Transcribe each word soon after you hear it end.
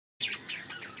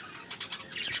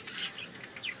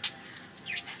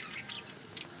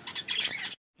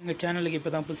எங்கள் சேனலுக்கு இப்போ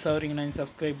தான் புதுசாக வரீங்கன்னா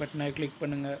சப்ஸ்கிரைப் பட்டனை கிளிக்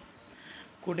பண்ணுங்கள்.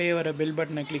 கூடயே வர பெல்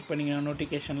பட்டனை கிளிக் பண்ணிங்கன்னா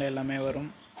நோட்டிஃபிகேஷனில் எல்லாமே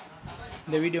வரும்.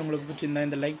 இந்த வீடியோ உங்களுக்கு பிடிச்சிருந்தா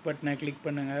இந்த லைக் பட்டனை கிளிக்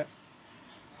பண்ணுங்கள்.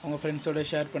 உங்கள் ஃப்ரெண்ட்ஸோடு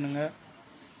ஷேர் பண்ணுங்கள்.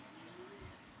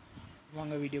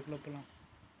 வாங்க வீடியோக்குள்ளே போகலாம்.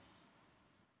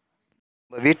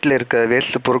 நம்ம வீட்டில் இருக்க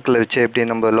வேஸ்ட் பொருட்களை வச்சு எப்படி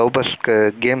நம்ம லவ் பர்ட்ஸ்க்கு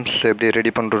கேம்ஸ் எப்படி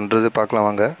ரெடி பண்ணுறோன்றது பார்க்கலாம்.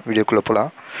 வாங்க வீடியோக்குள்ளே போகலாம்.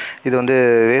 இது வந்து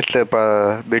வேஸ்ட்டில்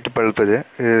பெட்டு பல்ப். இது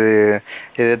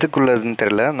எதுக்குள்ளதுன்னு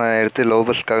தெரில. நான் எடுத்து லவ்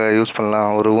பர்ட்ஸ்க்காக யூஸ்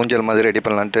பண்ணலாம், ஒரு ஊஞ்சல் மாதிரி ரெடி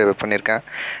பண்ணலான்ட்டு பண்ணியிருக்கேன்.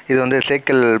 இது வந்து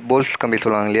சைக்கிள் போல்ஸ் கம்பி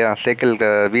சொல்லுவாங்க இல்லையா, சைக்கிள்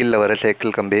வீலில் வர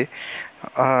சைக்கிள் கம்பி.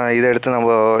 இதை எடுத்து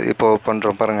நம்ம இப்போது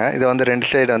பண்ணுறோம் பாருங்கள். இதை வந்து 2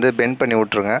 சைடு வந்து பெண்ட் பண்ணி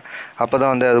விட்ருங்க. அப்போ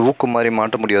தான் வந்து அது ஊக்கு மாதிரி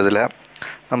மாட்ட முடியும். அதில்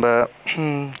நம்ம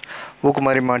ஊக்கு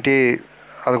மாதிரி மாட்டி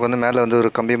அதுக்கு வந்து மேலே வந்து ஒரு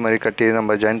கம்பி மாதிரி கட்டி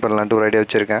நம்ம ஜாயின் பண்ணலான்ட்டு ஒரு ஐடியா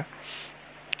வச்சுருக்கேன்.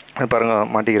 அது பாருங்கள்,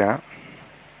 மாட்டிக்கிறேன்.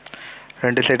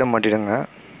 2 சைடும் மாட்டிடுங்க.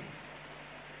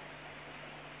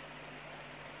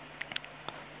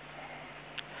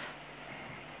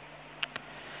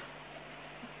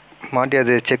 மாட்டி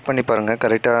அது செக் பண்ணி பாருங்கள்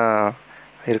கரெக்டாக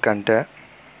இருக்கான்ட்டு.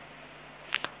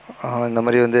 இந்த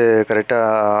மாதிரி வந்து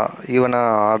கரெக்டாக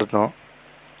ஈவனாக ஆடணும்.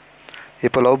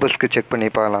 இப்போ லவ் பர்ட்ஸ்க்கு செக் பண்ணி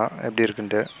பார்க்கலாம் எப்படி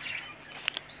இருக்குன்ட்டு.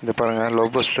 இது பாருங்கள்,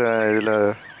 லவ் பர்ட்ஸ் இதில்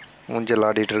ஊஞ்சல்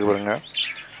ஆடிட்டு இருக்கு பாருங்கள்.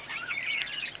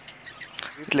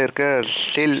 வீட்டில் இருக்க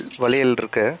ஸ்டீல் வளையல்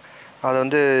இருக்குது. அதை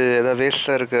வந்து எதாவது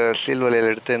வேஸ்ட்டாக இருக்க ஸ்டீல் வளையல்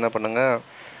எடுத்து என்ன பண்ணுங்கள்,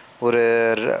 ஒரு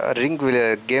ரிங்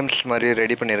கேம்ஸ் மாதிரி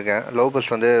ரெடி பண்ணியிருக்கேன். லவ்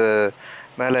பர்ட்ஸ் வந்து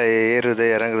மேலே ஏறுறது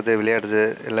இறங்குறது விளையாடுறது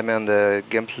எல்லாமே அந்த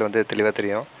கேம்ஸில் வந்து தெளிவாக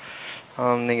தெரியும்.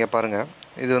 நீங்கள் பாருங்கள்,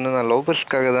 இது வந்து நான் லவ்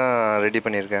பர்ட்ஸ்க்காக தான் ரெடி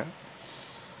பண்ணியிருக்கேன்.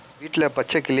 வீட்டில்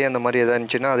பச்சை கிளி அந்த மாதிரி எதாவது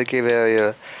இருந்துச்சுன்னா அதுக்கு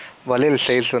வளையல்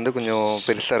சைஸ் வந்து கொஞ்சம்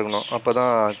பெருசாக இருக்கணும். அப்போ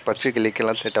தான் பச்சை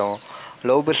கிளிக்கெல்லாம் செட் ஆகும்.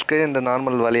 லவ் பர்ட்ஸ்க்கு இந்த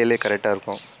நார்மல் வளையலே கரெக்டாக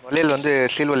இருக்கும். வளையல் வந்து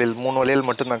ஸ்டீல் வளையல் 3 வளையல்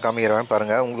மட்டும் நான் காமிக்கிறேன்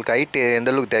பாருங்கள். உங்களுக்கு ஹைட்டு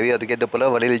எந்த அளவுக்கு தேவையோ அதுக்கேற்ற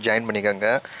போல் வளையல் ஜாயின் பண்ணிக்கோங்க.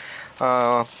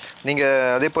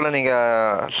 நீங்கள் அதே போல்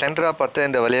நீங்கள் சென்டராக பார்த்து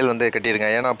இந்த வளையல் வந்து கட்டிடுங்க.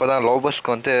 ஏன்னா அப்போ தான் லவ்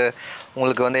பர்ட்ஸ்க்கு வந்து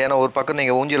உங்களுக்கு வந்து, ஏன்னா ஒரு பக்கம்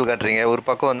நீங்கள் ஊஞ்சல் கட்டுறீங்க, ஒரு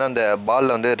பக்கம் வந்து அந்த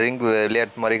பாலில் வந்து ரிங்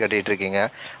விளையாட்டு மாதிரி கட்டிகிட்டு இருக்கீங்க.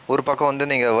 ஒரு பக்கம் வந்து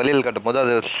நீங்கள் வளையல் கட்டும் போது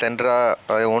அது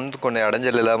சென்டராக ஒன்றுக்கு ஒன்று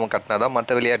அடைஞ்சல் இல்லாமல் கட்டினா தான்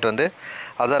மற்ற விளையாட்டு வந்து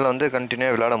அதால் வந்து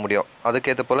கண்டினியூவாக விளையாட முடியும்.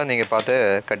 அதுக்கேற்ற போல் நீங்கள் பார்த்து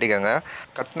கட்டிக்கோங்க.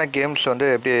 கட்டின கேம்ஸ் வந்து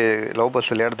எப்படி லவ்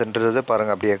பர்ட்ஸ் விளையாடுதுன்றது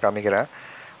பாருங்கள், அப்படியே காமிக்கிறேன்.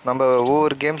 நம்ம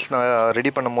ஒவ்வொரு கேம்ஸ் நான்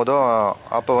ரெடி பண்ணும் போதும்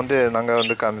அப்போ வந்து நாங்கள்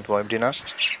வந்து காமிப்போம். எப்படின்னா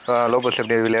லவ் பர்ட்ஸ்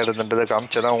எப்படி விளையாடுதுன்றதை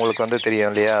காமிச்சா தான் உங்களுக்கு வந்து தெரியும்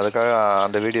இல்லையா, அதுக்காக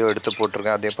அந்த வீடியோ எடுத்து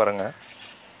போட்டிருக்கேன். அதே பாருங்கள்.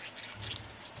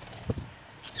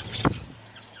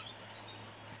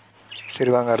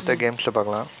 சரி வாங்க அடுத்த கேம்ஸை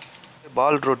பார்க்கலாம்.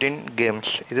 பால் ரொட்டீன்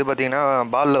கேம்ஸ். இது பார்த்திங்கன்னா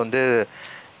பாலில் வந்து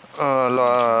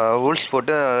ஊல்ஸ்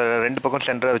போட்டு 2 பக்கம்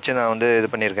சென்டரை வச்சு நான் வந்து இது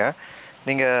பண்ணியிருக்கேன்.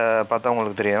 நீங்கள் பார்த்தா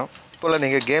உங்களுக்கு தெரியும். இப்போல்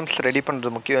நீங்கள் கேம்ஸ் ரெடி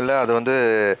பண்ணுறது முக்கியம் இல்லை, அது வந்து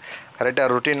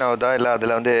கரெக்டாக ரொட்டீன் ஆகுதா இல்லை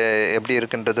அதில் வந்து எப்படி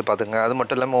இருக்குன்றது பார்த்துங்க. அது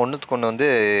மட்டும் இல்லாமல் ஒன்றுத்துக்கு ஒன்று வந்து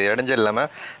இடைஞ்சல்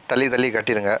இல்லாமல் தள்ளி தள்ளி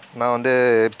கட்டிடுங்க. நான் வந்து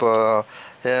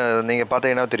இப்போது நீங்கள்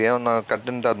பார்த்தீங்கன்னா தெரியும், நான்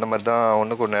கட்டுன்ட்டு அந்த மாதிரி தான்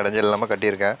ஒன்றுக்கு ஒன்று இடைஞ்சல் இல்லாமல்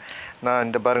கட்டியிருக்கேன். நான்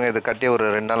இந்த பாருங்கள், இது கட்டி ஒரு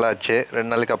 2 நாள் ஆச்சு. 2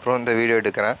 நாளைக்கு அப்புறம் இந்த வீடியோ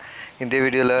எடுக்கிறேன். இந்த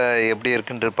வீடியோவில் எப்படி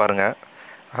இருக்குன்றது பாருங்கள்.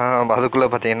 அதுக்குள்ளே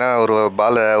பார்த்தீங்கன்னா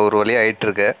ஒரு வழியாக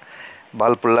ஆகிட்டுருக்கு.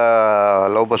 பால் ஃபுல்லாக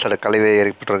லவ் பர்ட்ஸோட கழிவை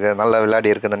ஏற்பட்டுருக்கு. நல்லா விளையாடி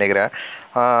இருக்குதுன்னு நினைக்கிறேன்.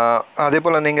 அதே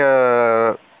போல்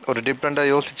நீங்கள் ஒரு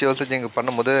டிஃப்ரெண்ட்டாக யோசித்து நீங்கள்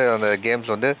பண்ணும்போது அந்த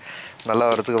கேம்ஸ் வந்து நல்லா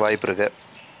வரதுக்கு வாய்ப்பு இருக்குது.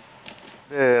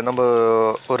 நம்ம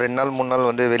ஒரு 2 நாள் 3 நாள்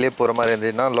வந்து வெளியே போகிற மாதிரி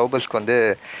இருந்துச்சுன்னா லவ் பர்ட்ஸ்க்கு வந்து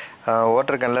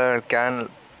வாட்டர் கேன்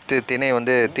தீனி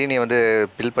வந்து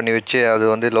ஃபில் பண்ணி வச்சு அது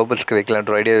வந்து லவ் பர்ட்ஸ்க்கு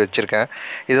வைக்கலான்ற ஐடியா வச்சுருக்கேன்.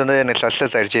 இது வந்து எனக்கு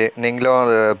சக்ஸஸ் ஆகிடுச்சு. நீங்களும்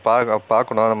அதை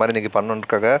பார்க்கணும், அந்த மாதிரி நீங்கள்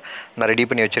பண்ணணுன்றக்காக நான் ரெடி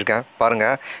பண்ணி வச்சுருக்கேன்.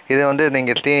 பாருங்கள், இது வந்து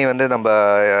நீங்கள் தீனி வந்து நம்ம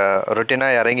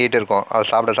ரொட்டீனாக இறங்கிட்டு இருக்கோம். அது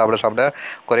சாப்பிட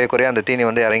குறைய அந்த தீனி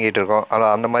வந்து இறங்கிட்டு இருக்கோம்.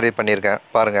 அந்த மாதிரி பண்ணியிருக்கேன்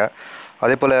பாருங்கள்.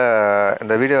 அதே போல்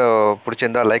இந்த வீடியோ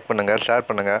பிடிச்சிருந்தால் லைக் பண்ணுங்கள், ஷேர்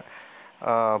பண்ணுங்கள்.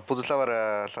 புதுசாக வர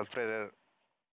சப்ஸ்கிரைபர்